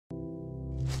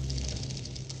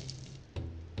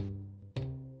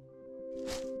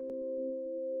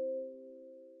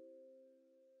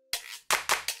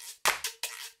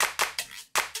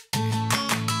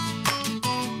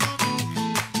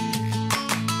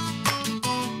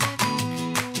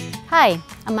Hi,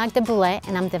 I'm Magda Boulet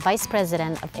and I'm the Vice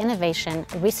President of Innovation,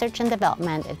 Research and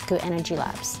Development at Good Energy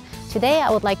Labs. Today I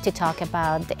would like to talk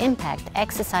about the impact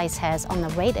exercise has on the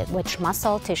rate at which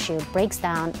muscle tissue breaks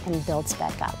down and builds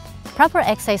back up. Proper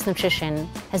exercise nutrition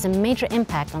has a major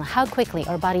impact on how quickly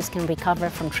our bodies can recover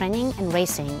from training and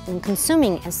racing, and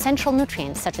consuming essential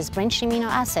nutrients such as branched amino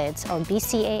acids or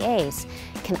BCAAs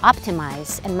can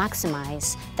optimize and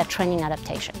maximize that training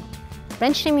adaptation.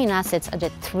 Branched amino acids are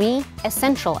the three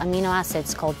essential amino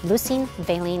acids called leucine,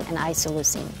 valine, and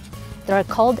isoleucine. They are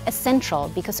called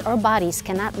essential because our bodies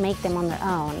cannot make them on their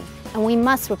own, and we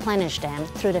must replenish them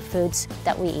through the foods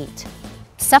that we eat.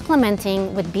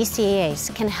 Supplementing with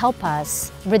BCAAs can help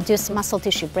us reduce muscle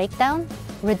tissue breakdown,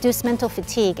 reduce mental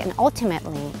fatigue, and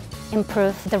ultimately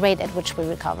improve the rate at which we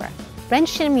recover.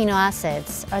 Branched amino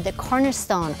acids are the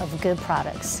cornerstone of good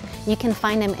products. You can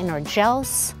find them in our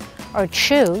gels, our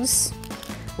chews,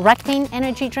 Roctane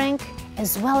energy drink,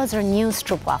 as well as our new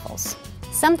stroopwafels.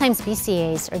 Sometimes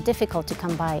BCAAs are difficult to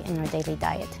come by in our daily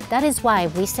diet. That is why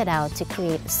we set out to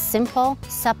create a simple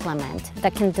supplement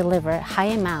that can deliver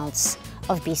high amounts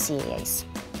of BCAAs.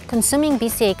 Consuming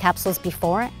BCAA capsules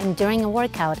before and during a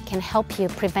workout can help you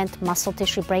prevent muscle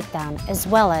tissue breakdown, as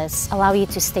well as allow you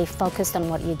to stay focused on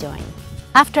what you're doing.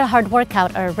 After a hard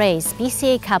workout or a race,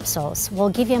 BCAA capsules will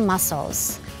give your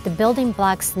muscles the building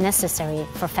blocks necessary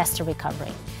for faster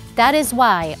recovery. That is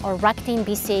why our Roctane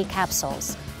BCAA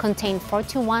capsules contain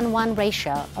 4:1:1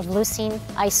 ratio of leucine,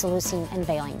 isoleucine, and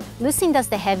valine. Leucine does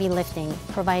the heavy lifting,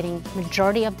 providing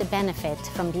majority of the benefit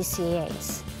from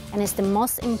BCAAs, and is the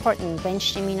most important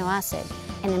branched amino acid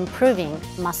in improving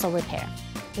muscle repair.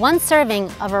 One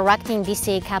serving of a Roctane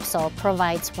BCAA capsule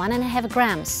provides 1.5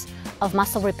 grams of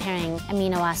muscle repairing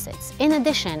amino acids. In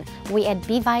addition, we add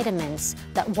B vitamins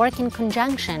that work in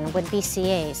conjunction with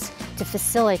BCAAs to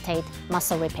facilitate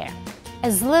muscle repair.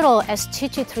 As little as 2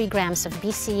 to 3 grams of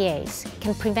BCAAs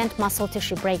can prevent muscle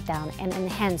tissue breakdown and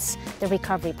enhance the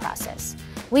recovery process.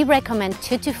 We recommend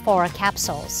 2 to 4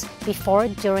 capsules before,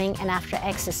 during, and after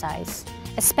exercise,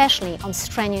 especially on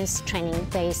strenuous training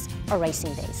days or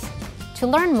racing days. To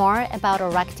learn more about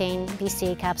our Roctane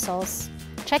BCAA capsules,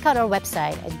 check out our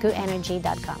website at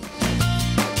goodenergy.com.